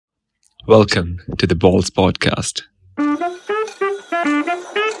Welcome to the Balls Podcast.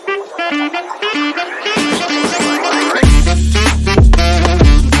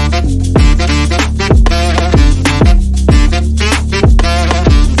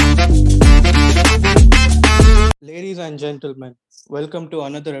 Ladies and gentlemen, welcome to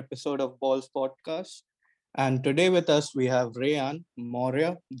another episode of Balls Podcast. And today with us we have Rayan,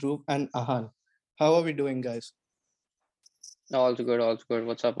 Maurya, Dhruv, and Ahan. How are we doing, guys? All's good, all's good.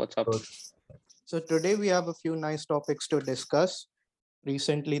 What's up? What's up? Good. So today we have a few nice topics to discuss.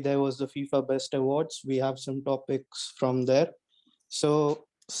 Recently there was the FIFA Best Awards. We have some topics from there. So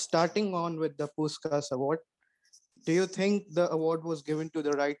starting on with the Puskas Award, do you think the award was given to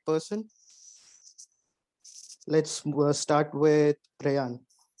the right person? Let's start with Rayan.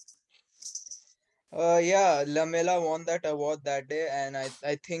 Yeah, Lamela won that award that day, and I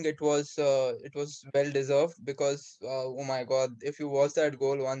think it was well deserved because oh my God, if you watch that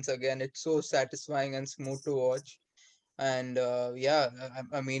goal once again, it's so satisfying and smooth to watch. And yeah,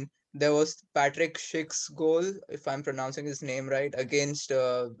 I mean there was Patrick Schick's goal, if I'm pronouncing his name right, against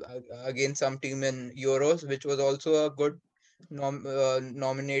some team in Euros, which was also a good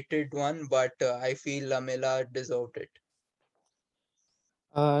nominated one, but I feel Lamela deserved it.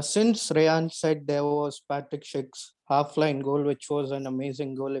 Since Rayan said there was Patrick Schick's half-line goal, which was an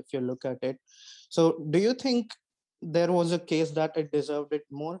amazing goal if you look at it. So, do you think there was a case that it deserved it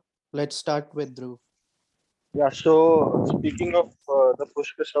more? Let's start with Dhruv. Yeah, so speaking of the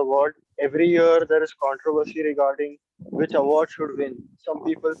Pushkas Award, every year there is controversy regarding which award should win. Some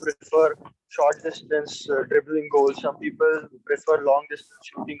people prefer short distance dribbling goals, some people prefer long distance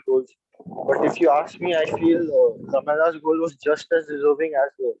shooting goals. But if you ask me, I feel Lamela's goal was just as deserving as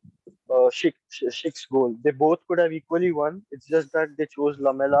Schick's goal. They both could have equally won. It's just that they chose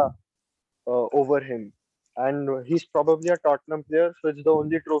Lamela over him. And he's probably a Tottenham player, so it's the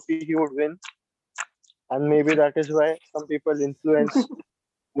only trophy he would win, and maybe that is why some people influence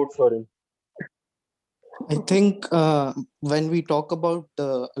vote for him. I think when we talk about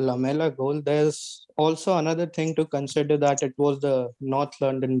the Lamela goal, there's also another thing to consider that it was the North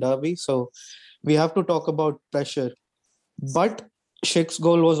London derby. So, we have to talk about pressure. But Schick's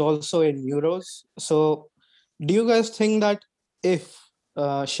goal was also in Euros. So, do you guys think that if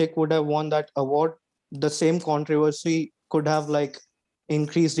Schick would have won that award, the same controversy could have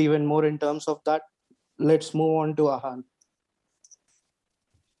increased even more in terms of that? Let's move on to Ahan.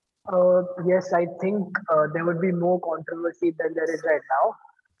 Yes, I think there would be more controversy than there is right now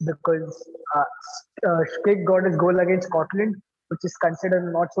because Schick got his goal against Scotland, which is considered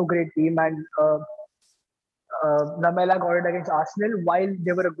a not so great team, and Lamela got it against Arsenal while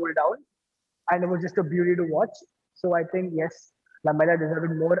they were a goal down, and it was just a beauty to watch. So I think yes, Lamela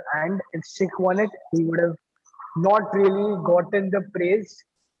deserved it more, and if Schick won it, he would have not really gotten the praise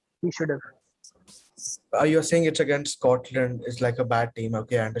he should have. You're saying it's against Scotland is like a bad team.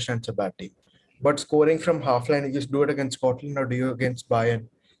 Okay, I understand it's a bad team. But scoring from half line, you just do it against Scotland or do you against Bayern?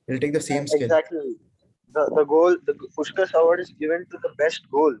 It'll take the same skill. Exactly. The Pushkas Award is given to the best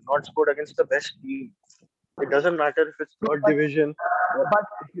goal, not scored against the best team. It doesn't matter if it's third division. But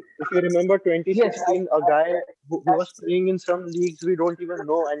If you remember yes, 2016, a guy who was playing in some leagues we don't even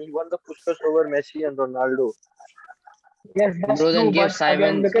know, and he won the Pushkas over Messi and Ronaldo. yes, that's Bro, then true. give But again,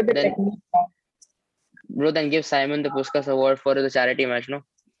 Simon look at the then technique. bro then give Simon the Puskas award for the charity match, no?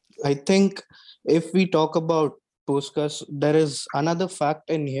 I think if we talk about Puskas, there is another fact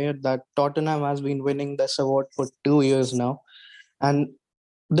in here that Tottenham has been winning this award for 2 years now. And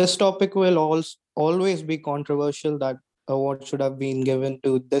this topic will always be controversial that award should have been given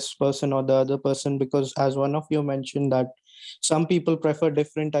to this person or the other person, because as one of you mentioned that some people prefer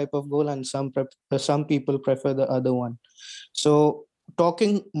different type of goal and some people prefer the other one. So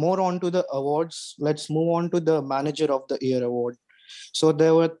talking more on to the awards, let's move on to the manager of the year award. So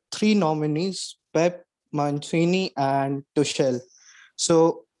there were three nominees: Pep, Mancini, and Tuchel.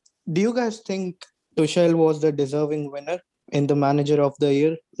 So do you guys think Tuchel was the deserving winner in the manager of the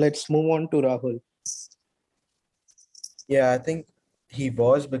year? Let's move on to Rahul. Yeah, I think he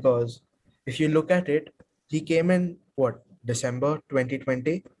was because if you look at it, he came in December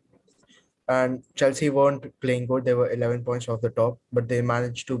 2020 and Chelsea weren't playing good. They were 11 points off the top, but they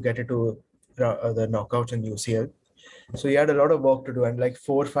managed to get it to the knockouts in UCL. So he had a lot of work to do, and like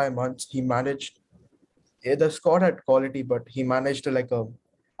 4 or 5 months, he managed. The squad had quality, but he managed to like a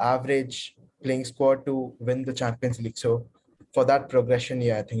average playing squad to win the Champions League. So for that progression,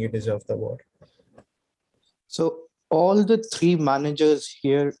 yeah, I think he deserved the award. So all the three managers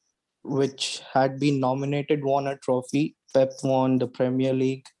here which had been nominated won a trophy. Pep won the Premier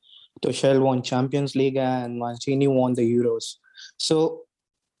League, Tuchel won Champions League, and Mancini won the Euros. So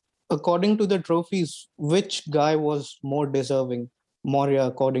according to the trophies, which guy was more deserving? Moria,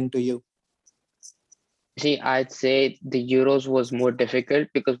 according to you? See, I'd say the Euros was more difficult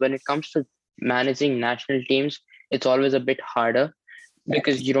because when it comes to managing national teams, it's always a bit harder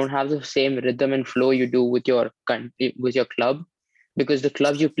because you don't have the same rhythm and flow you do with your country, with your club, because the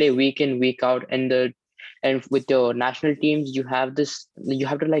clubs you play week in week out, and with your national teams you have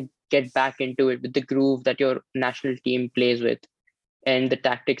to like get back into it with the groove that your national team plays with and the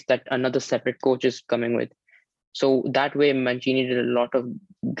tactics that another separate coach is coming with. So that way Mancini did a lot of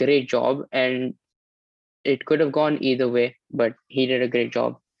great job, and it could have gone either way, but he did a great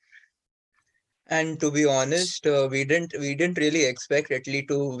job. And to be honest, we didn't really expect Italy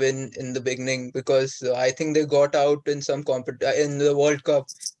to win in the beginning because I think they got out in in the World Cup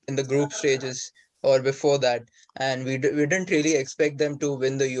in the group stages or before that, and we didn't really expect them to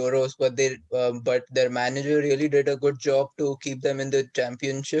win the Euros, but their manager really did a good job to keep them in the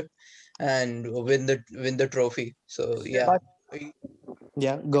championship and win the trophy. So yeah, But we-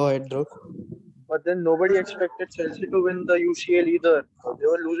 Yeah, go ahead, Dhruv. But then nobody expected Chelsea to win the UCL either. They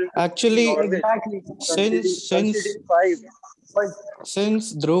were losing to fucking Actually, Norwich, exactly. since since conceding five. But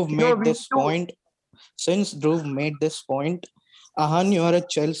since Dhruv made we this too. point, since Dhruv made this point, Ahan, you are a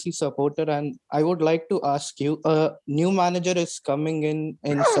Chelsea supporter, and I would like to ask you: a new manager is coming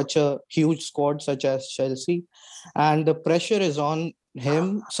in such a huge squad such as Chelsea, and the pressure is on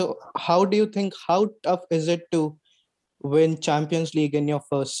him. So, how do you think? How tough is it to win Champions League in your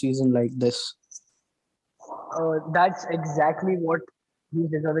first season like this? That's exactly what he's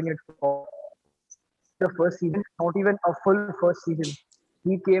deserving it for. The first season, not even a full first season.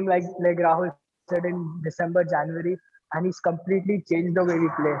 He came like Rahul said in December, January, and he's completely changed the way we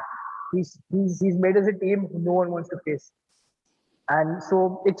play. He's made us a team no one wants to face, and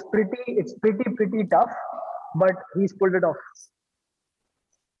so it's pretty tough, but he's pulled it off.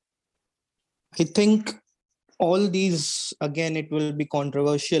 I think all these again it will be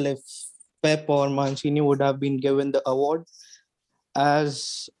controversial if Pep or Mancini would have been given the award,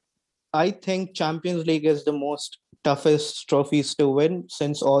 as I think Champions League is the most toughest trophies to win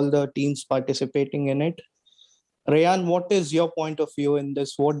since all the teams participating in it. Rayan, what is your point of view in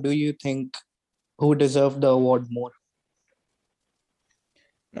this? What do you think? Who deserved the award more?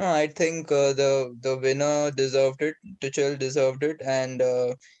 no, I think the winner deserved it. Tuchel deserved it, and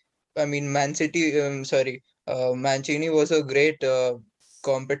I mean, Mancini was a great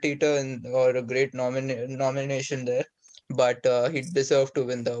competitor or a great nomination there, but he deserved to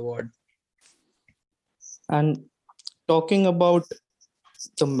win the award. And talking about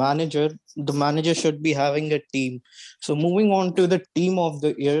the manager should be having a team. So moving on to the team of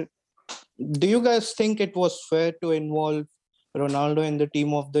the year, do you guys think it was fair to involve Ronaldo in the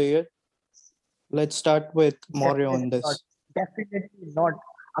team of the year? Let's start with Mario on Definitely not. this. Definitely not.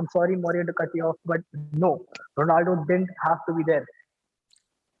 I'm sorry, Mario, to cut you off, but no, Ronaldo didn't have to be there.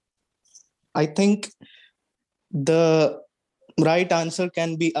 I think the right answer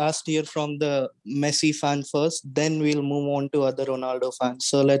can be asked here from the Messi fan first, then we'll move on to other Ronaldo fans.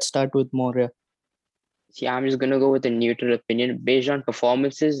 So let's start with Moria. See, I'm just gonna go with a neutral opinion based on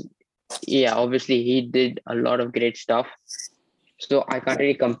performances. Yeah, obviously he did a lot of great stuff. So I can't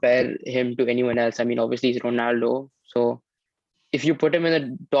really compare him to anyone else. I mean, obviously he's Ronaldo. So if you put him in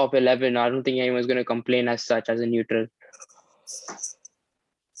the top 11, I don't think anyone's going to complain as such as a neutral.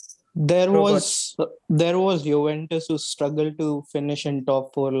 There No, was there was Juventus who struggled to finish in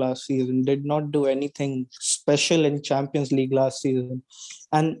top four last season, did not do anything special in Champions League last season.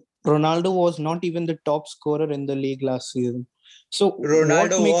 And Ronaldo was not even the top scorer in the league last season. So what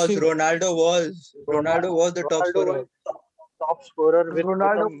Ronaldo makes was, you Ronaldo was, Ronaldo was the top Ronaldo scorer. was top scorer with a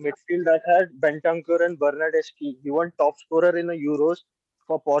Ronaldo, midfield that had Bentancur and Bernardeschi. He won top scorer in the Euros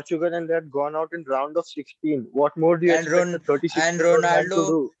for Portugal and they had gone out in round of 16. What more do you And expect a Ron 36 and year old man to Ronaldo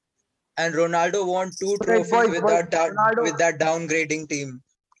do? and Ronaldo won two wait, trophies boys, boys, Ronaldo, with that downgrading team.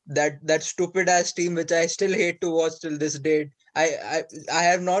 That stupid ass team which I still hate to watch till this date. I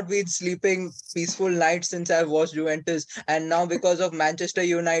have not been sleeping peaceful nights since I've watched Juventus, and now because of Manchester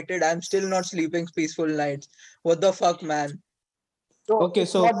United, I'm still not sleeping peaceful nights. What the fuck, man? so okay?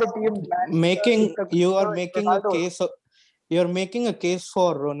 it's not So the team, man. making you are It's making a Ronaldo. case you're making a case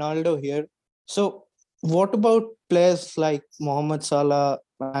for Ronaldo here. So what about players like Mohamed Salah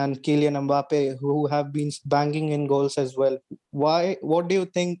and Kylian Mbappe who have been banging in goals as well? Why? What do you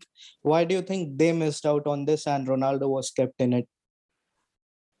think? Why do you think they missed out on this and Ronaldo was kept in it?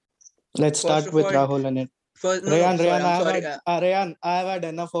 Let's First start of with all, Rahul in it. First, no, Rayan, sorry, Rayan, I'm sorry. Rayan, I've had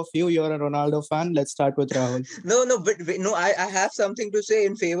enough of you. You're a Ronaldo fan. Let's start with Rahul. No, but no, I have something to say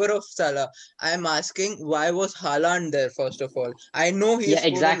in favor of Salah. I'm asking why was Haaland there first of all? I know he Yeah,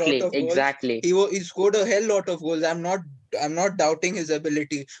 scored a lot exactly, of goals. exactly. He scored a hell lot of goals. I'm not doubting his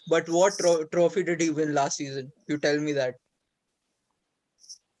ability. But what trophy did he win last season? You tell me that.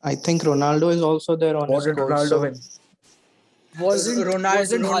 I think Ronaldo is also there on What his did goals. Ronaldo So win? Wasn't Haaland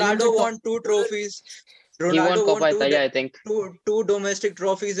the Ronaldo top won two scorer? trophies. He won Ronaldo Coppa won Italia, I think. two domestic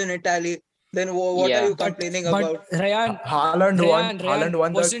trophies in Italy. Then what are Yeah. you complaining But about? Haaland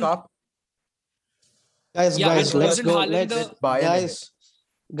won the wasn't cup guys, with let's wasn't go. Haaland Let's the Bayern in it.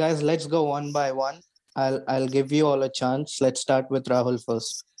 guys, let's go one by one. I'll give you all a chance. Let's start with Rahul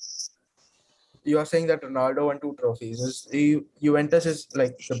first. You are saying that Ronaldo won 2 trophies. Juventus is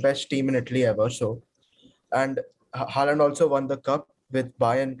like the best team in Italy ever. So, and Haaland also won the cup with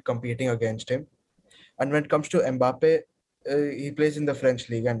Bayern competing against him. And when it comes to Mbappe, he plays in the French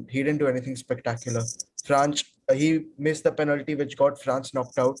league and he didn't do anything spectacular. France, he missed the penalty which got France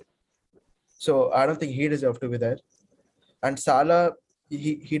knocked out. So I don't think he deserved to be there. And Salah,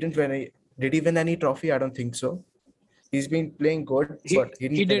 he didn't win any. Did he win any trophy? I don't think so. He's been playing good, but he he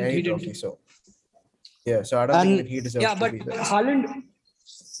didn't win didn't any he trophy. didn't. So yeah, so I don't think even And he deserves Yeah, to but be there.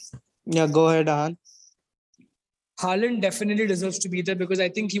 yeah, go ahead, Ahan. Haaland definitely deserves to be there because I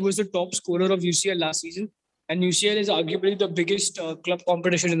think he was the top scorer of UCL last season, and UCL is arguably the biggest club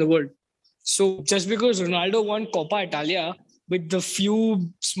competition in the world. So just because Ronaldo won Coppa Italia with the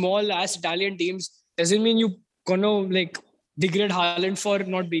few small ass Italian teams doesn't mean you gonna like degrade Haaland for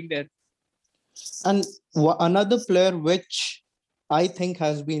not being there. And another player which I think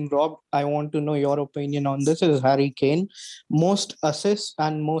has been robbed, I want to know your opinion on this, is Harry Kane. Most assists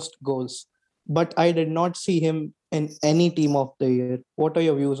and most goals. But I did not see him in any team of the year. What are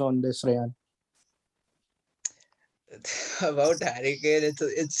your views on this, Rayan? About Harry Kane,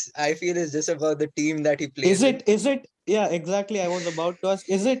 it's I feel it's just about the team that he plays in. Is it, yeah, exactly. I was about to ask,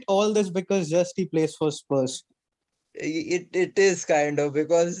 is it all this because just he plays for Spurs? It is kind of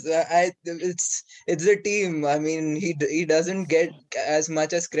because it's a team. I mean, he doesn't get as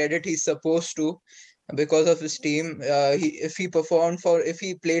much as credit he's supposed to because of his team. If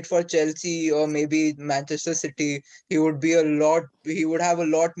he played for Chelsea or maybe Manchester City, he would have a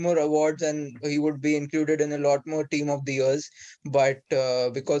lot more awards and he would be included in a lot more team of the years. But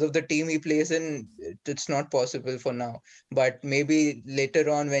because of the team he plays in, it's not possible for now. But maybe later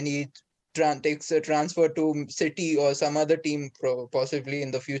on when he takes a transfer to City or some other team, possibly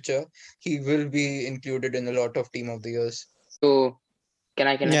in the future, he will be included in a lot of team of the years. So can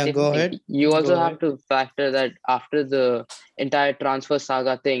I Yeah, say go something? ahead. You Go also ahead. have to factor that after the entire transfer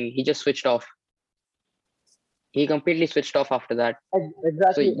saga thing, he just switched off. He completely switched off after that. So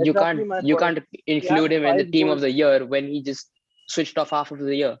Exactly my you point. can't He has include him in the five team of goals. the year when he just switched off half of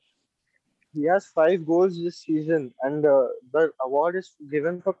the year. He has 5 goals this season, and the award is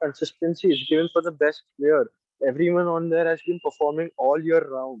given for consistency. It's given for the best player. Everyone on there has been performing all year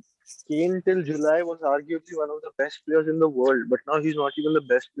round. Kane till July was arguably one of the best players in the world, but now he's not even the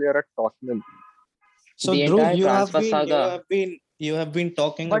best player at Tottenham. So The Dhruv, entire transfer saga. you have been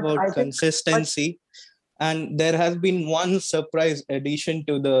talking But about I think consistency, and there has been one surprise addition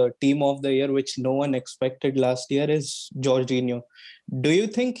to the team of the year which no one expected last year is Jorginho. Do you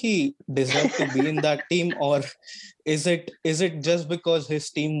think he deserved to be in that team, or is it just because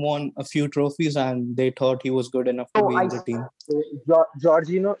his team won a few trophies and they thought he was good enough to so be I in the team?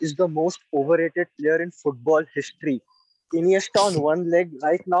 Jorginho is the most overrated player in football history. Iniesta on one leg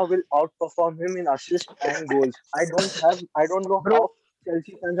right now will outperform him in assists and goals. I don't know bro, how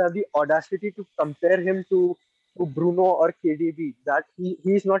Chelsea fans have the audacity to compare him to Bruno or KDB. That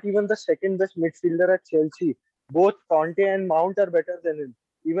he's not even the second best midfielder at Chelsea. Both Conte and Mount are better than him.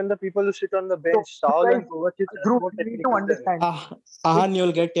 Even the people who sit on the so bench, you Saul guys, and Kovacic, are Dhruv, more you need to technical than him. understand. Ahan, It's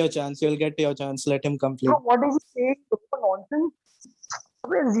you'll get your chance. You'll get your chance. Let him bro, complete. what is he saying? For nonsense.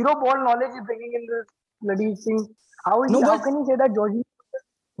 Where zero ball knowledge is bringing in this bloody thing. No, How but can he say that Georgie?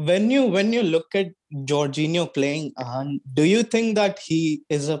 when you look at Jorginho playing, do you think that he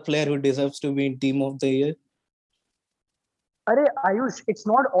is a player who deserves to be in team of the year? Arey, Ayush, it's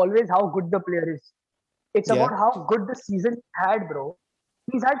not always how good the player is. It's Yeah. about how good the season he had, bro.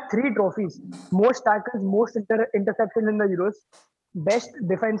 He's had 3 trophies: most tackles, most interceptions in the Euros, best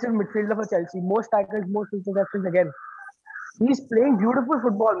defensive midfielder for Chelsea, most tackles, most interceptions again. He's playing beautiful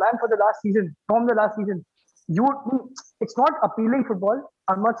football, man, for the last season. From the last season, it's not appealing football.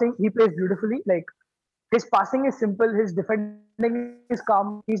 I'm not saying he plays beautifully. Like His passing is simple. His defending is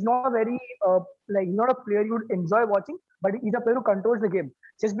calm. He's not a very he's not a player you would enjoy watching, but he's a player who controls the game.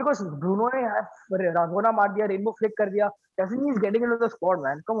 Just because Bruno ने रागोना मार दिया, rainbow flick कर दिया, doesn't mean he's getting into the squad,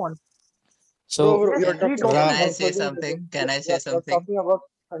 man. Come on. So He has You're three talking top about Can Ra- I say controlling the something? game. Can I say You're something? talking about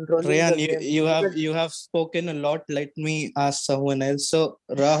controlling Rayan, the game. you have spoken a lot. Let me ask someone else. So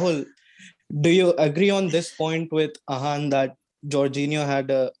Rahul, do you agree on this point with Ahan that Jorginho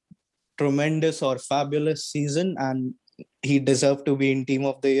had a tremendous or fabulous season and he deserved to be in Team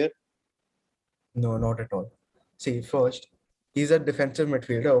of the Year? No, not at all. See, first, he's a defensive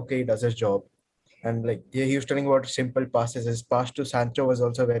midfielder. Okay, he does his job. And like he was telling about simple passes. His pass to Sancho was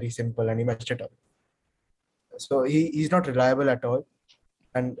also very simple and he messed it up. So he's not reliable at all.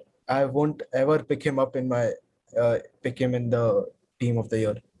 And I won't ever pick him up in my pick him in the team of the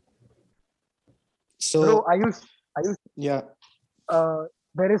year. Bro, So yeah,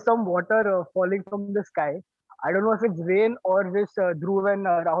 there is some water falling from the sky. I don't know if it's rain or this Dhruv and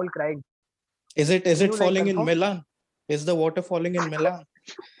Rahul crying. is Can it you falling in confirm? Milan? Is the water falling in Milan?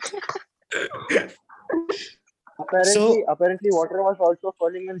 So Apparently, water was also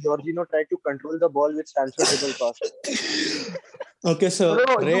falling when Jorginho tried to control the ball with Sancho dribble pass. okay, so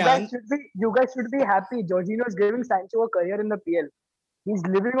Bro, Rayan, you guys should be happy. Jorginho is giving Sancho a career in the PL. He's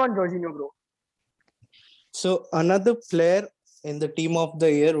living on Jorginho, bro. so another player in the Team of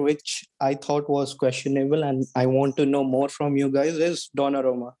the Year, which I thought was questionable, and I want to know more from you guys, is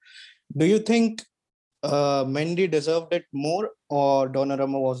Donnarumma. Do you think Mendy deserved it more, or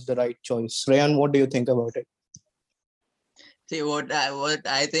Donnarumma was the right choice? Rayan, what do you think about it? See, what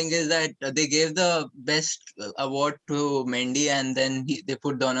I think is that they gave the best award to Mendy, and then they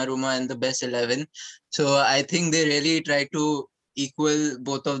put Donnarumma in the best 11. So I think they really tried to equal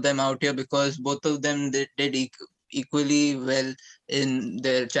both of them out here, because both of them did equally well in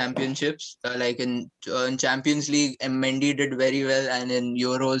their championships. Like in Champions League, and Mendy did very well, and in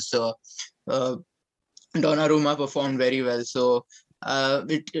Euros, uh, Donnarumma performed very well. So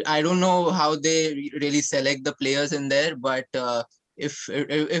I don't know how they really select the players in there, but if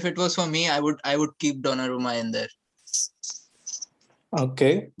it was for me, I would keep Donnarumma in there.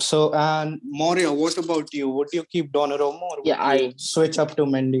 Okay, so and Moria, what about you? Would you keep Donnarumma or would Yeah, you switch up to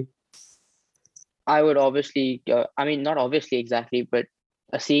Mendy? I would obviously, I mean, not obviously exactly, but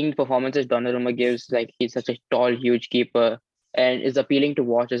seeing performances Donnarumma gives, like he's such a tall, huge keeper and is appealing to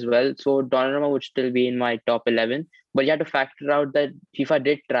watch as well. So Donnarumma would still be in my top 11. But you have to factor out that FIFA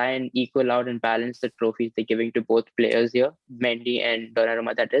did try and equal out and balance the trophies they're giving to both players here, Mendy and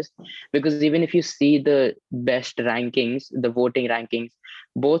Donnarumma, that is. Because even if you see the best rankings, the voting rankings,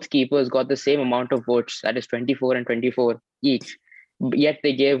 both keepers got the same amount of votes, that is 24 and 24 each. Yet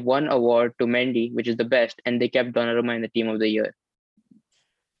they gave one award to Mendy, which is the best, and they kept Donnarumma in the Team of the Year.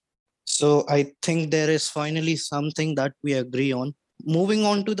 So I think there is finally something that we agree on. Moving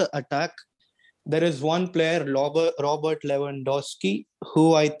on to the attack, there is one player, Robert Lewandowski,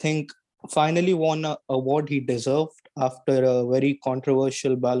 who I think finally won an award he deserved after a very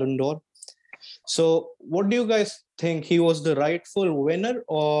controversial Ballon d'Or. So, what do you guys think? He was the rightful winner,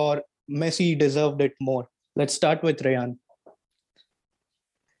 or Messi deserved it more? Let's start with Rayan.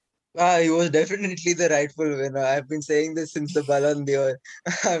 He was definitely the rightful winner. I've been saying this since the Ballon d'Or.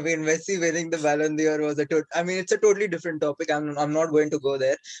 I mean, Messi winning the Ballon d'Or was I mean, it's a totally different topic. I'm not going to go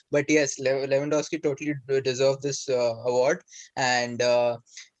there. But yes, Lewandowski totally deserved this award. And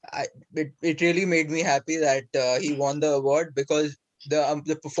it really made me happy that he won the award, because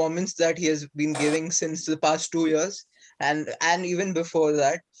the performance that he has been giving since the past 2 years, and even before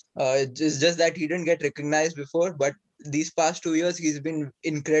that, it's just that he didn't get recognized before, but these past 2 years he's been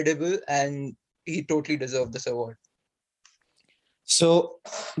incredible, and he totally deserved this award. So,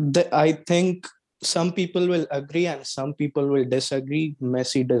 I think some people will agree and some people will disagree.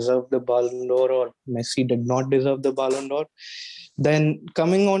 Messi deserved the Ballon d'Or or Messi did not deserve the Ballon d'Or. Then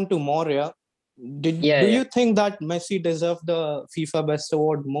coming on to Moria, do you think that Messi deserved the FIFA Best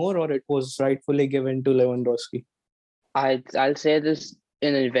Award more, or it was rightfully given to Lewandowski? I'll say this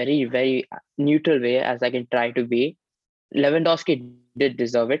in a very, very neutral way as I can try to be. Lewandowski did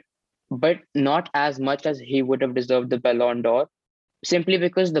deserve it, but not as much as he would have deserved the Ballon d'Or, simply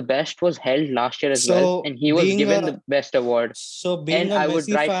because the best was held last year as well, So and he was being given a the best award. so And being a I would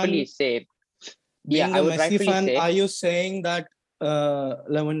Messi rightfully fan, say, being a Messi fan, are you saying that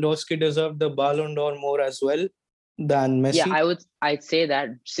Lewandowski deserved the Ballon d'Or more as well than yeah, Messi? I'd say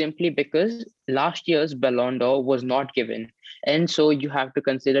that simply because last year's Ballon d'Or was not given, and so you have to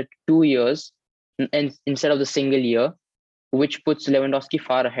consider 2 years and instead of the single year, which puts Lewandowski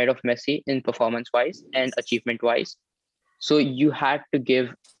far ahead of Messi in performance wise and achievement wise. So you had to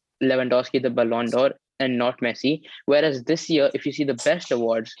give Lewandowski the Ballon d'Or, and not Messi. Whereas this year, if you see the best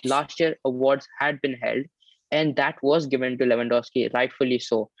awards, last year awards had been held, and that was given to Lewandowski, rightfully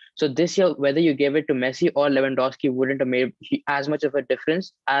so. So this year, whether you gave it to Messi or Lewandowski wouldn't have made as much of a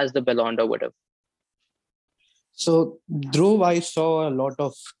difference as the Ballon d'Or would have. So, Dhruv, I saw a lot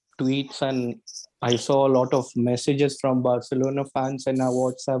of tweets and I saw a lot of messages from Barcelona fans in our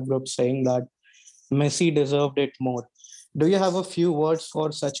WhatsApp group saying that Messi deserved it more. Do you have a few words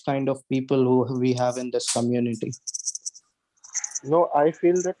for such kind of people who we have in this community? No, I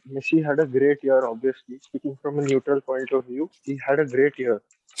feel that Messi had a great year, obviously. Speaking from a neutral point of view, he had a great year.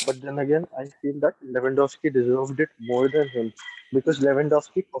 But then again, I feel that Lewandowski deserved it more than him because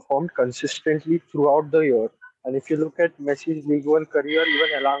Lewandowski performed consistently throughout the year. And if you look at Messi's League One career, even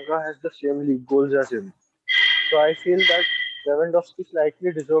Elanga has the same league goals as him. So I feel that Lewandowski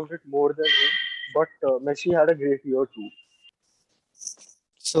slightly deserved it more than him. But Messi had a great year too.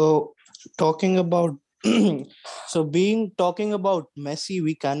 So, talking about talking about Messi,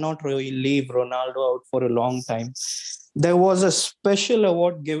 we cannot really leave Ronaldo out for a long time. There was a special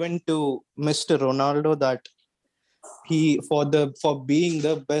award given to Mr. Ronaldo that for being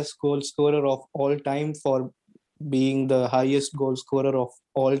the best goal scorer of all time, for being the highest goal scorer of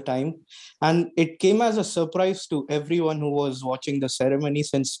all time, and it came as a surprise to everyone who was watching the ceremony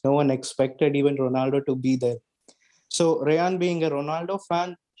since no one expected even Ronaldo to be there. So, Rayan, being a Ronaldo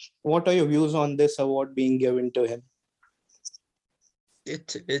fan, what are your views on this award being given to him?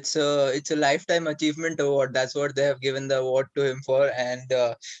 It's a lifetime achievement award. That's what they have given the award to him for, and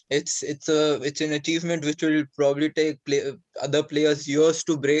it's an achievement which will probably take other players years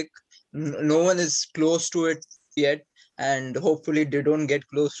to break. No one is close to it yet, and hopefully they don't get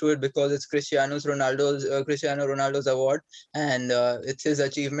close to it because it's Cristiano Ronaldo's award, and it's his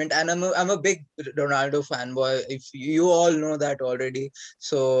achievement. And I'm a big Ronaldo fanboy. If you all know that already,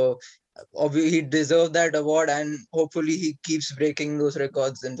 so obviously he deserved that award, and hopefully he keeps breaking those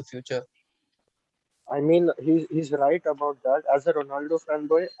records in the future. I mean, he's right about that. As a Ronaldo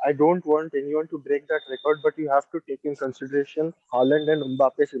fanboy, I don't want anyone to break that record, but you have to take in consideration Haaland and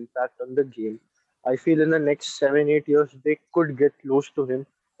Mbappe's impact on the game. I feel in the next 7, 8 years they could get close to him.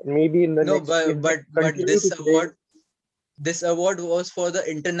 Maybe in the No, next, but if they but but continue to play. this award was for the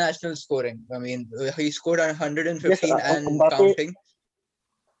international scoring. I mean, he scored Yes, 115 and Mbappe. counting.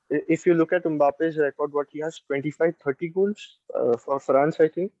 If you look at Mbappe's record, what he has 25, 30 goals for France, I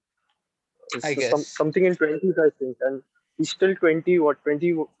think. I So guess. something in 20s, I think, and he's still 20,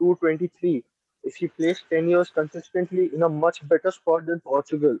 22, 23. If he plays 10 years consistently in a much better spot than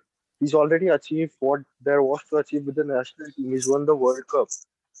Portugal, he's already achieved what there was to achieve with the national team. He's won the World Cup,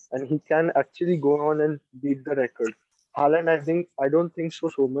 and he can actually go on and beat the record. Haaland, I don't think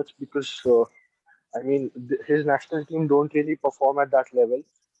so much because I mean, his national team don't really perform at that level,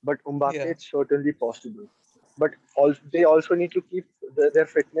 but Mbappe, Yeah. it's certainly possible. But they also need to keep their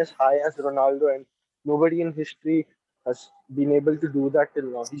fitness high as Ronaldo, and nobody in history has been able to do that till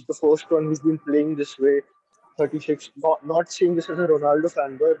now. He's the first one who's been playing this way, 36. Not seeing this as a Ronaldo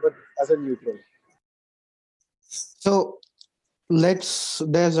fanboy, but as a neutral. So,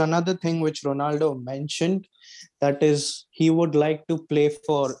 there's another thing which Ronaldo mentioned, that is he would like to play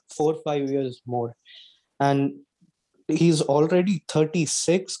for 4 5 years more, and he's already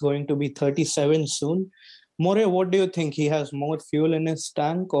 36, going to be 37 soon. More, what do you think? He has more fuel in his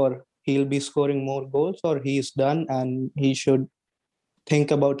tank, or he'll be scoring more goals, or he's done and he should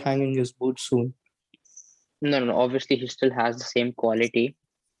think about hanging his boots soon? No. Obviously, he still has the same quality,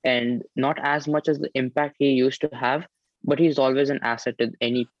 and not as much as the impact he used to have. But he's always an asset to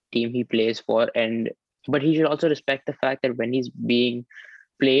any team he plays for, and but he should also respect the fact that when he's being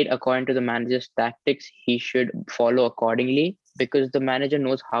played according to the manager's tactics, he should follow accordingly because the manager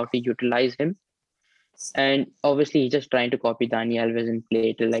knows how to utilize him. And obviously, he's just trying to copy Dani Alves and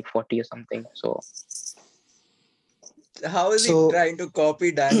play till like 40 or something. So, How is he So, trying to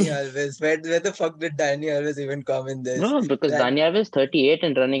copy Dani Alves? Where the fuck did Dani Alves even come in this? no, because That Dani Alves 38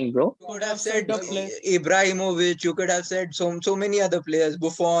 and running, bro. you could have said the play. Ibrahimovic. You could have said so many other players,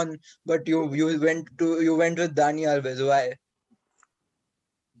 Buffon, but you went with Dani Alves. Why?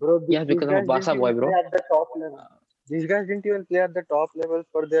 Bro, Yeah, these because I'm a guys didn't Barca boy, even play bro. at the top level. These guys didn't even play at the top level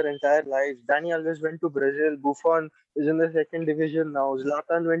for their entire lives. Dani Alves went to Brazil. Buffon is in the second division now.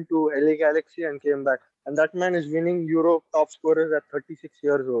 Zlatan went to LA Galaxy and came back. And that man is winning Euro top scorers at 36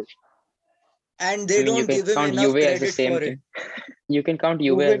 years old. And I they mean, you don't can give him count enough Juve as the credit same for it. thing. You can count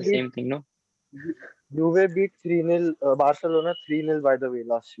Juve Juve as the beat, same thing, no? Juve beat 3-0 Barcelona 3-0 by the way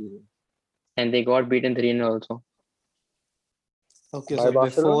last season. And they got beaten 3-0 also. Okay, By so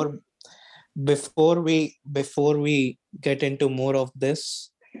Barcelona? before we get into more of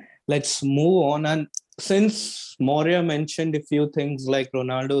this, let's move on and since Moria mentioned a few things like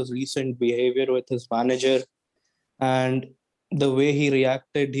Ronaldo's recent behavior with his manager and the way he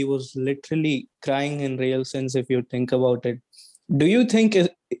reacted, he was literally crying in real sense if you think about it. Do you think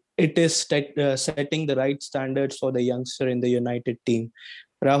it is setting the right standards for the youngster in the United team?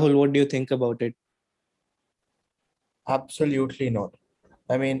 Rahul, what do you think about it? Absolutely not.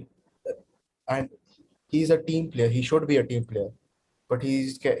 I mean, and he's a team player. He should be a team player, but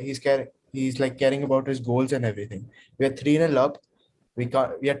he's like caring about his goals and everything. We are 3-0 up. We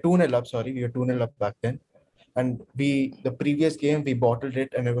are 2-0 up. Sorry, we were 2-0 up back then, and the previous game we bottled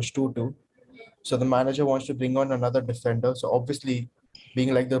it and it was 2-2. So the manager wants to bring on another defender. So obviously,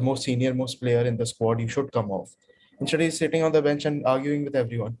 being like the most senior most player in the squad, you should come off. Instead, he's sitting on the bench and arguing with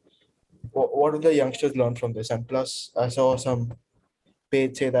everyone. What do the youngsters learn from this? And plus, I saw some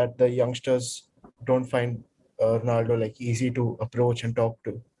page say that the youngsters don't find Ronaldo like easy to approach and talk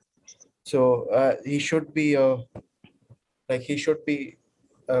to. So he should be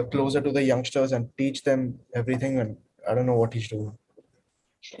closer to the youngsters and teach them everything. And I don't know what he's doing.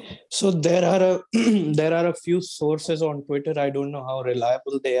 So there are there are a few sources on Twitter. I don't know how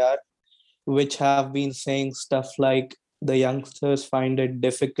reliable they are, which have been saying stuff like the youngsters find it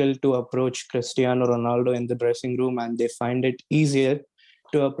difficult to approach Cristiano Ronaldo in the dressing room, and they find it easier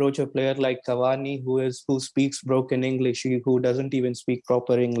to approach a player like Cavani, who speaks broken English, who doesn't even speak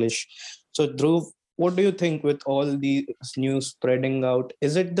proper English. So, Dhruv, what do you think with all these news spreading out?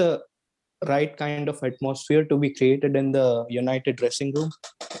 Is it the right kind of atmosphere to be created in the United dressing room?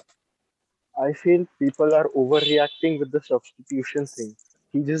 I feel people are overreacting with the substitution thing.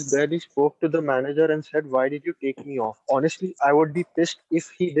 He just barely spoke to the manager and said, "Why did you take me off?" Honestly, I would be pissed if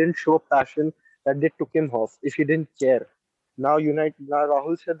he didn't show passion that they took him off, if he didn't care. Now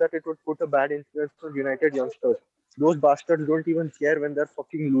Rahul said that it would put a bad influence on United youngsters. Those bastards don't even care when they're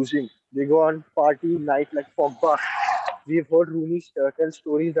fucking losing. They go on party night like Pogba. We've heard Rooney tell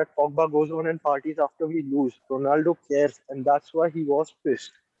stories that Pogba goes on and parties after we lose. Ronaldo cares, and that's why he was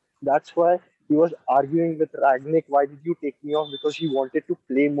pissed. That's why he was arguing with Ragnick. Why did you take me off? Because he wanted to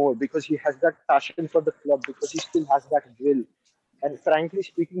play more, because he has that passion for the club, because he still has that will. And frankly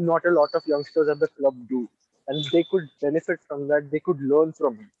speaking, not a lot of youngsters at the club do. And they could benefit from that. They could learn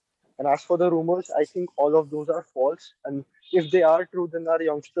from him. And as for the rumors, I think all of those are false. And if they are true, then our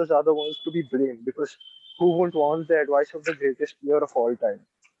youngsters are the ones to be blamed, because who won't want the advice of the greatest player of all time?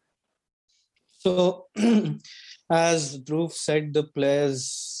 So, as Dhruv said, the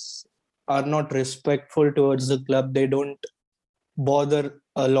players are not respectful towards the club. They don't bother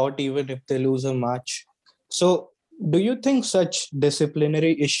a lot even if they lose a match. So, do you think such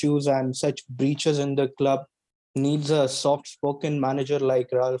disciplinary issues and such breaches in the club needs a soft-spoken manager like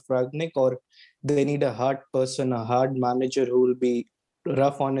Ralph Ragnick, or they need a hard person, a hard manager who will be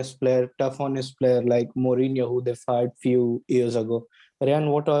rough on his player, tough on his player, like Mourinho, who they fired few years ago? Ryan,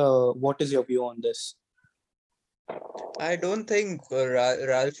 what is your view on this? I don't think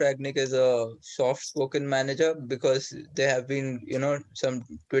Ralph Ragnick is a soft-spoken manager, because there have been, some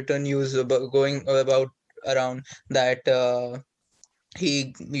Twitter news about going about around that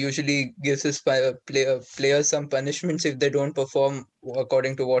he usually gives his players some punishments if they don't perform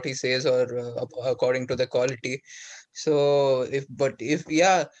according to what he says, or according to the quality. So if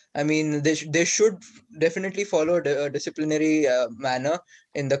yeah, I mean they should definitely follow a disciplinary manner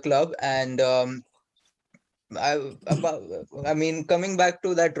in the club. And about I mean, coming back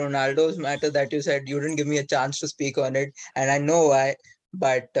to that Ronaldo's matter that you said, you didn't give me a chance to speak on it, and I know why.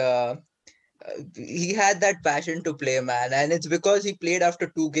 But he had that passion to play, man, and it's because he played after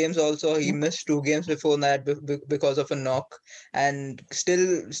 2 games. Also, he missed 2 games before that because of a knock, and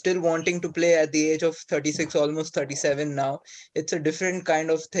still wanting to play at the age of 36, almost 37 now. It's a different kind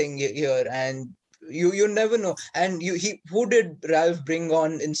of thing here, and you never know. And he who did Ralph bring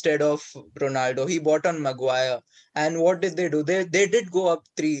on instead of Ronaldo? He bought on Maguire. And what did they do? They did go up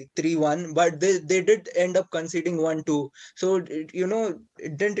 3-1, but they did end up conceding 1-2. So it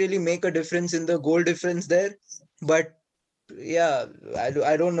didn't really make a difference in the goal difference there. But yeah,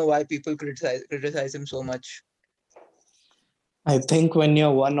 I don't know why people criticize him so much. I think when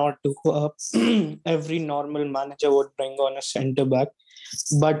you're 1 or 2 up, every normal manager would bring on a centre back.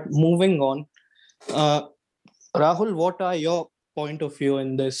 But moving on, uh, Rahul, what are your point of view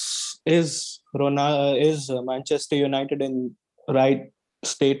in this? Is Manchester United in right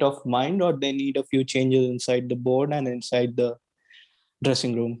state of mind, or they need a few changes inside the board and inside the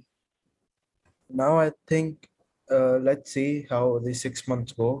dressing room? Now I think let's see how the 6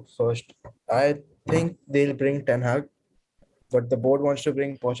 months go. First, I think they'll bring Ten Hag, but the board wants to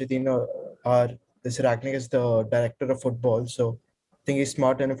bring Pochettino. Or this Ragnick is the director of football, so I think he's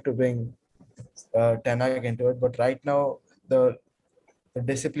smart enough to bring Ten Hag into it. But right now, the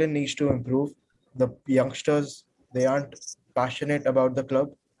discipline needs to improve. The youngsters, they aren't passionate about the club,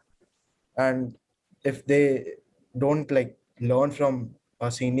 and if they don't like learn from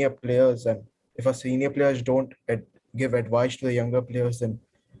our senior players, and if our senior players don't give advice to the younger players, then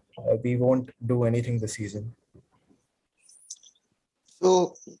we won't do anything this season.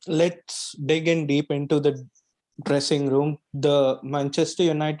 So let's dig in deep into the dressing room. The Manchester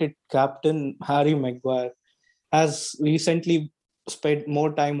United captain, Harry Maguire, has recently spent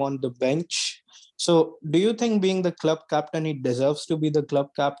more time on the bench. So, do you think being the club captain, he deserves to be the club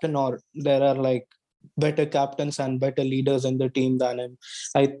captain, or there are like better captains and better leaders in the team than him?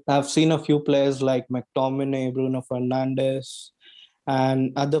 I have seen a few players like McTominay, Bruno Fernandes,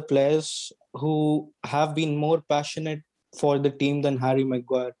 and other players who have been more passionate for the team than Harry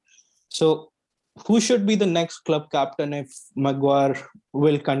Maguire. So, who should be the next club captain if Maguire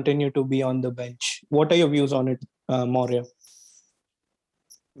will continue to be on the bench? What are your views on it, Maurya?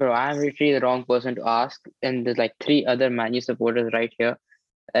 Bro, I'm literally the wrong person to ask, and there's like three other Man U supporters right here,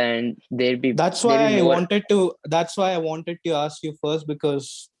 and That's they'll why be I more. wanted to. That's why I wanted to ask you first,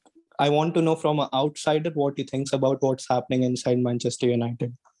 because I want to know from an outsider what he thinks about what's happening inside Manchester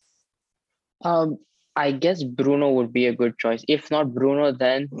United. Um, I guess Bruno would be a good choice. If not Bruno,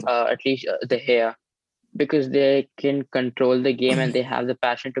 then at least De Gea, because they can control the game and they have the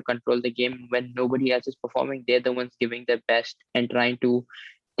passion to control the game. When nobody else is performing, they're the ones giving their best and trying to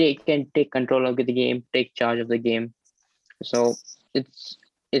take control of the game, take charge of the game. So it's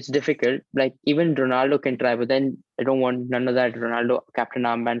it's difficult. Like even Ronaldo can try, but then I don't want none of that Ronaldo captain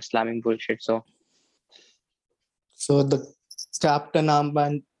armband slamming bullshit. So So the captain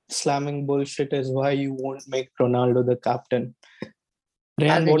armband slamming bullshit is why you won't make Ronaldo the captain. as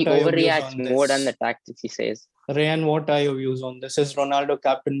Ryan, in he what are your views overreacts on more than the this? tactics he says. Ryan, what are your views on this? Is Ronaldo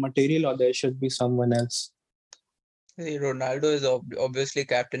captain material, or there should be someone else? See, Ronaldo is obviously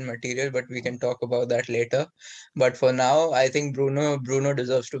captain material, but we can talk about that later. But for now, I think Bruno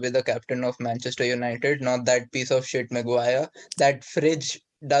deserves to be the captain of Manchester United, not that piece of shit Maguire. That fridge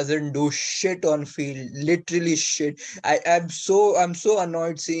doesn't do shit on field, literally shit. I'm so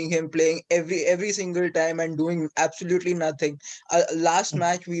annoyed seeing him playing every single time and doing absolutely nothing. Last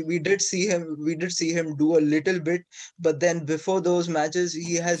match we did see him do a little bit, but then before those matches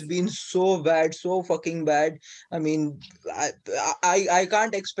he has been so bad, so fucking bad. I mean, I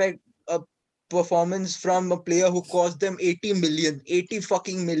can't expect a performance from a player who cost them 80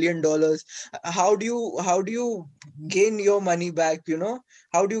 fucking million dollars. How do you gain your money back, you know?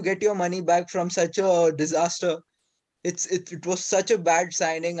 How do you get your money back from such a disaster? It was such a bad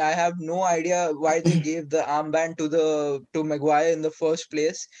signing. I have no idea why they gave the armband to Maguire in the first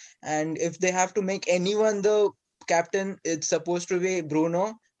place. And if they have to make anyone the captain, it's supposed to be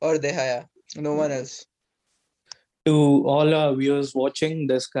Bruno or De Gea. No one else. To all our viewers watching,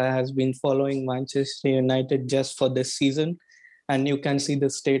 this guy has been following Manchester United just for this season, and you can see the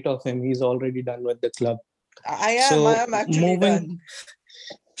state of him. He's already done with the club. I So am actually done.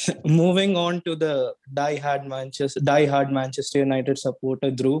 moving on to the die-hard Manchester United supporter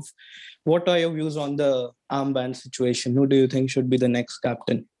Dhruv. What are your views on the armband situation? Who do you think should be the next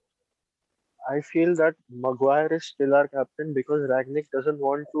captain? I feel that Maguire is still our captain because Ragnick doesn't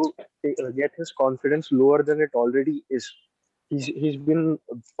want to get his confidence lower than it already is. He's been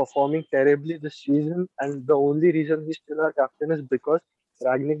performing terribly this season, and the only reason he's still our captain is because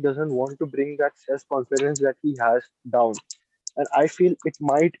Ragnick doesn't want to bring that self confidence that he has down. And I feel it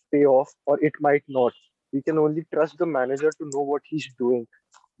might pay off or it might not. We can only trust the manager to know what he's doing.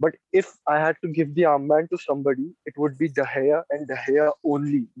 But if I had to give the armband to somebody, it would be De Gea and De Gea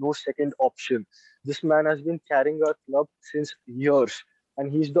only, no second option. This man has been carrying our club since years,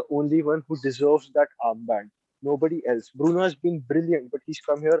 and he's the only one who deserves that armband. Nobody else. Bruno has been brilliant, but he's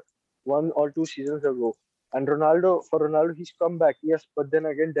come here 1 or 2 seasons ago. And for Ronaldo, he's come back, yes, but then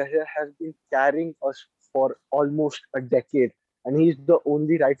again, De Gea has been carrying us for almost a decade, and he's the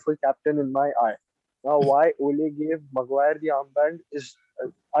only rightful captain in my eye. Now, why Ole gave Maguire the armband is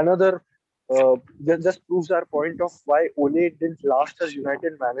another just proves our point of why Ole didn't last as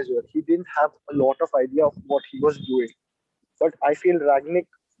United manager. He didn't have a lot of idea of what he was doing. But I feel Ragnick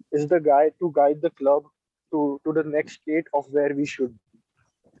is the guy to guide the club to the next state of where we should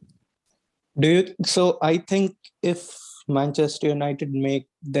be. So I think if Manchester United make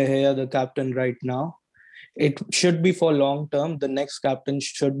De Gea the captain right now, it should be for long term. The next captain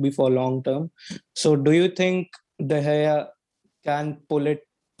should be for long term. So do you think De Gea can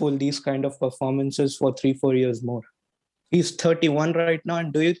pull these kind of performances for 3-4 years more? He's 31 right now,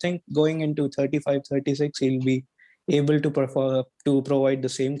 and do you think going into 35, 36 he'll be able to perform to provide the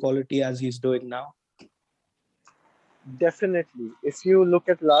same quality as he's doing now? Definitely. If you look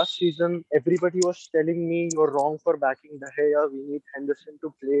at last season, everybody was telling me you're wrong for backing De Gea. We need Henderson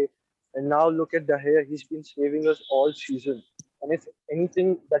to play. And now look at De Gea. He's been saving us all season. And if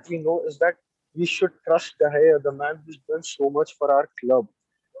anything that we know is that we should trust De Gea, the man who's done so much for our club.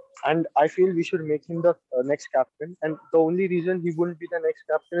 And I feel we should make him the next captain. And the only reason he wouldn't be the next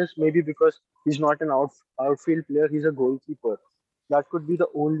captain is maybe because he's not an outfield player, he's a goalkeeper. That could be the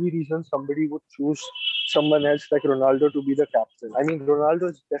only reason somebody would choose someone else like Ronaldo to be the captain. I mean, Ronaldo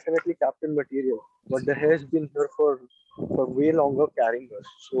is definitely captain material, but De Gea has been here for way longer carrying us.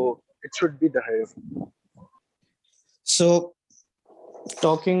 So it should be De Gea. So,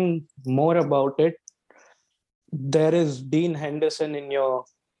 talking more about it, there is Dean Henderson in your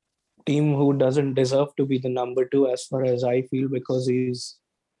team who doesn't deserve to be the number two, as far as I feel, because he's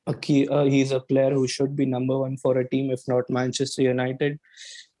a player who should be number one for a team, if not Manchester United.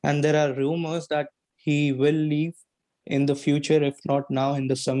 And there are rumors that he will leave in the future, if not now, in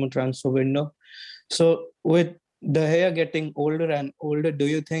the summer transfer window. So with De Gea getting older and older, do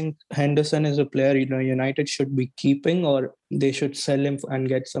you think Henderson is a player United should be keeping, or they should sell him and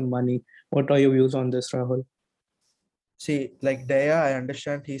get some money? What are your views on this, Rahul? See, like Daya, I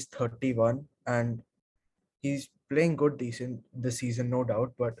understand he's 31 and he's playing good decent this season, no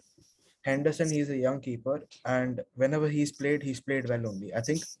doubt. But Henderson, he's a young keeper, and whenever he's played well only. I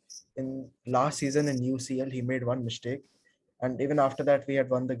think in last season in UCL, he made one mistake, and even after that, we had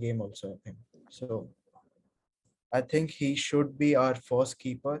won the game also, I think. So I think he should be our first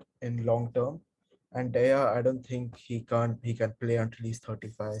keeper in long term. And Daya, I don't think he can play until he's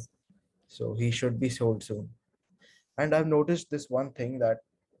 35. So he should be sold soon. And I've noticed this one thing that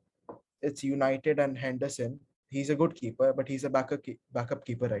it's United and Henderson. He's a good keeper, but he's a backup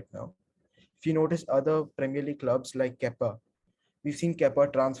keeper right now. If you notice other Premier League clubs like Kepa, we've seen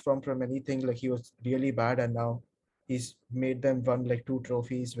Kepa transform from anything like he was really bad, and now he's made them won like 2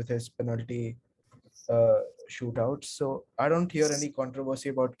 trophies with his penalty uh, shootouts. So I don't hear any controversy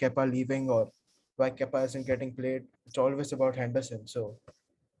about Kepa leaving or why Kepa isn't getting played. It's always about Henderson. So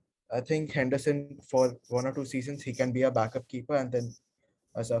I think Henderson for 1 or 2 seasons he can be a backup keeper, and then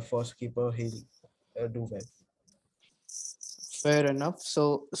as a first keeper he'll do well. Fair enough.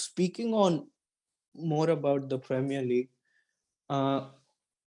 So speaking on more about the Premier League, uh,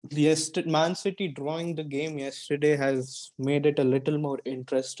 Man City drawing the game yesterday has made it a little more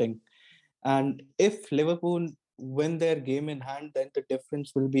interesting. And if Liverpool win their game in hand, then the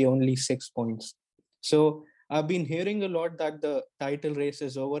difference will be only 6 points. So I've been hearing a lot that the title race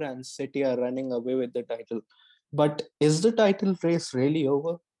is over and City are running away with the title. But is the title race really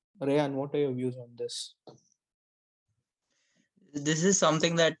over? Rayan, what are your views on this? This is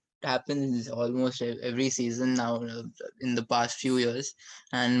something that happens almost every season now in the past few years.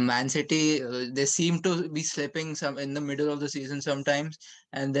 And Man City, they seem to be slipping some in the middle of the season sometimes,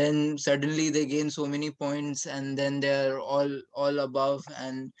 and then suddenly they gain so many points, and then they're all above,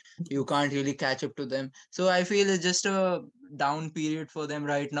 and you can't really catch up to them. So I feel it's just a down period for them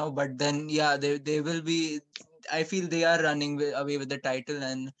right now. But then yeah, they will be. I feel they are running away with the title,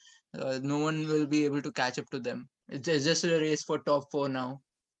 and no one will be able to catch up to them. It's just a race for top four now.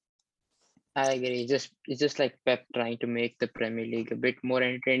 I agree. It's just like Pep trying to make the Premier League a bit more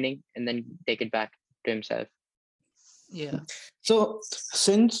entertaining and then take it back to himself. Yeah. So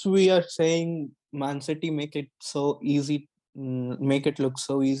since we are saying Man City make it look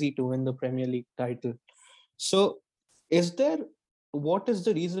so easy to win the Premier League title. So is there what is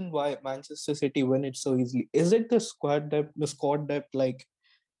the reason why Manchester City win it so easily? Is it the squad depth? The squad depth, like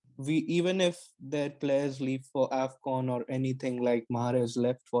we even if their players leave for AFCON or anything like Mahrez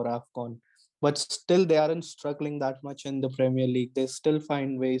left for AFCON, but still they aren't struggling that much in the Premier League. They still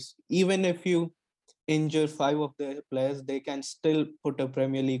find ways. Even if you injure five of their players, they can still put a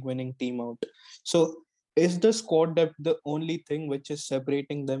Premier League winning team out. So is the squad depth the only thing which is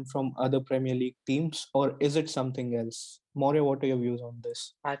separating them from other Premier League teams, or is it something else? Mario, what are your views on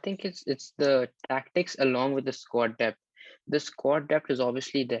this? I think it's the tactics along with the squad depth. The squad depth is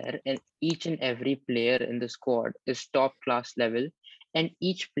obviously there, and each and every player in the squad is top class level, and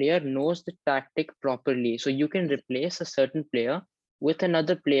each player knows the tactic properly. So you can replace a certain player with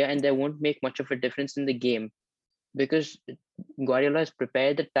another player, and there won't make much of a difference in the game because Guardiola has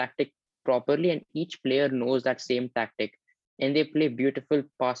prepared the tactic properly, and each player knows that same tactic, and they play beautiful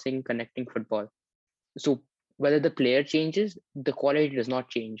passing, connecting football. So whether the player changes, the quality does not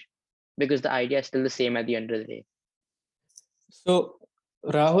change because the idea is still the same at the end of the day. So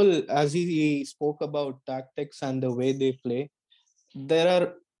Rahul, as he spoke about tactics and the way they play, there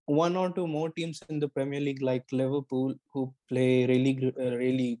are one or two more teams in the Premier League, like Liverpool, who play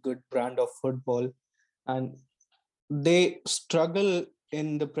really good brand of football, and they struggle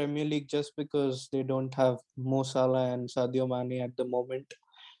in the Premier League just because they don't have Mo Salah and Sadio Mane at the moment.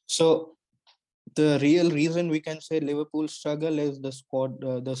 So the real reason we can say Liverpool struggle is the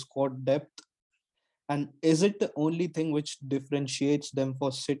squad depth. And is it the only thing which differentiates them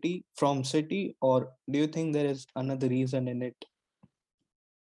for City from City, or do you think there is another reason in it?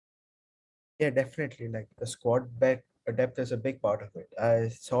 Yeah, definitely. Like the squad depth is a big part of it. I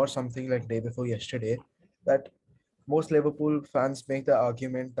saw something like day before yesterday that most Liverpool fans make the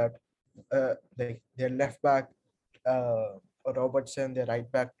argument that like their left back Robertson, their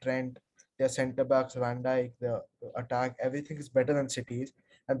right back Trent, their centre backs Van Dijk, the attack, everything is better than City's,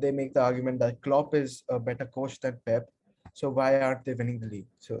 and they make the argument that Klopp is a better coach than Pep. So why aren't they winning the league?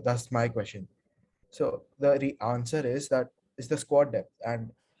 So that's my question. So the answer is that is the squad depth.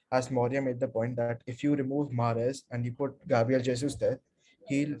 And as Moria made the point that if you remove Mahrez and you put Gabriel Jesus there,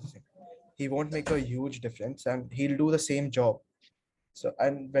 he'll he won't make a huge difference and he'll do the same job. So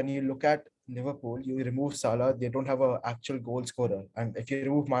and when you look at Liverpool, you remove Salah, they don't have an actual goal scorer. And if you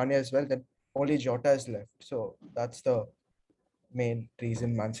remove Mane as well, then only Jota is left. So that's the main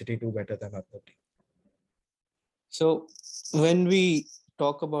reason Man City do better than other teams. So when we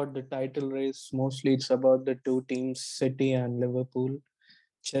talk about the title race, mostly it's about the two teams, City and Liverpool.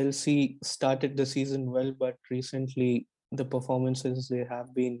 Chelsea started the season well, but recently the performances they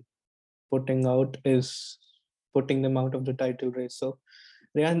have been putting out is putting them out of the title race. So,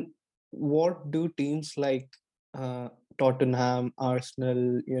 Ryan, what do teams like uh, Tottenham,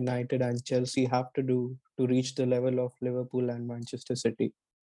 Arsenal, United, and Chelsea have to do to reach the level of Liverpool and Manchester City?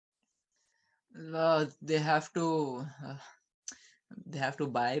 They have to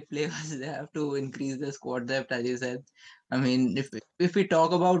buy players. They have to increase the squad depth, as you said. I mean, if we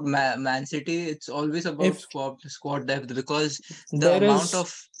talk about Man City, it's always about If squad depth because the there amount is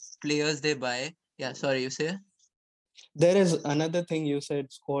of players they buy. Yeah, sorry, you say? there is another thing you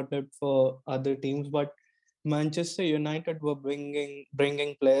said, squad depth for other teams, but Manchester United were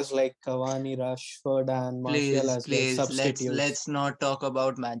bringing players like Cavani, Rashford, and Martial Please, as their please, substitutes. let's not talk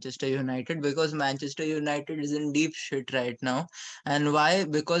about Manchester United because Manchester United is in deep shit right now. And why?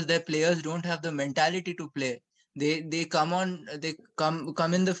 Because their players don't have the mentality to play. They come on, they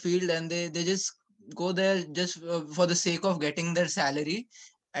come in the field and they just go there just for the sake of getting their salary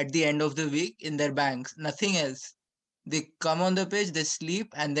at the end of the week in their banks. Nothing else. They come on the pitch, they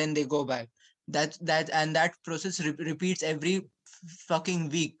sleep, and then they go back. That process repeats every fucking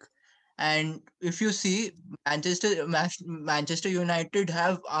week. And if you see, Manchester United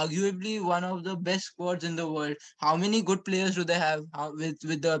have arguably one of the best squads in the world. How many good players do they have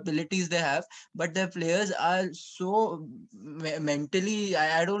with the abilities they have? But their players are so mentally,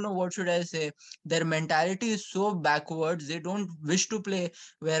 I don't know what should I say. Their mentality is so backwards. They don't wish to play.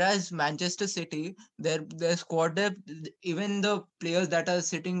 Whereas Manchester City, their squad depth, even the players that are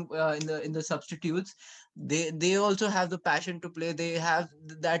sitting in the substitutes, they also have the passion to play. They have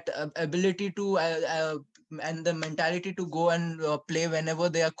that ability to and the mentality to go and play whenever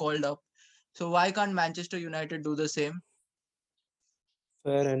they are called up. So why can't Manchester United do the same?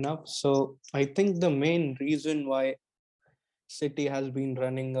 Fair enough. So I think the main reason why City has been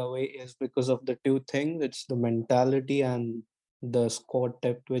running away is because of the two things. It's the mentality and the squad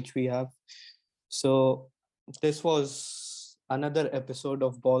depth which we have. So this was another episode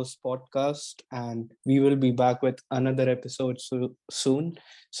of Balls Podcast, and we will be back with another episode soon.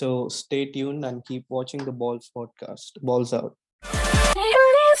 So stay tuned and keep watching the Balls Podcast. Balls out.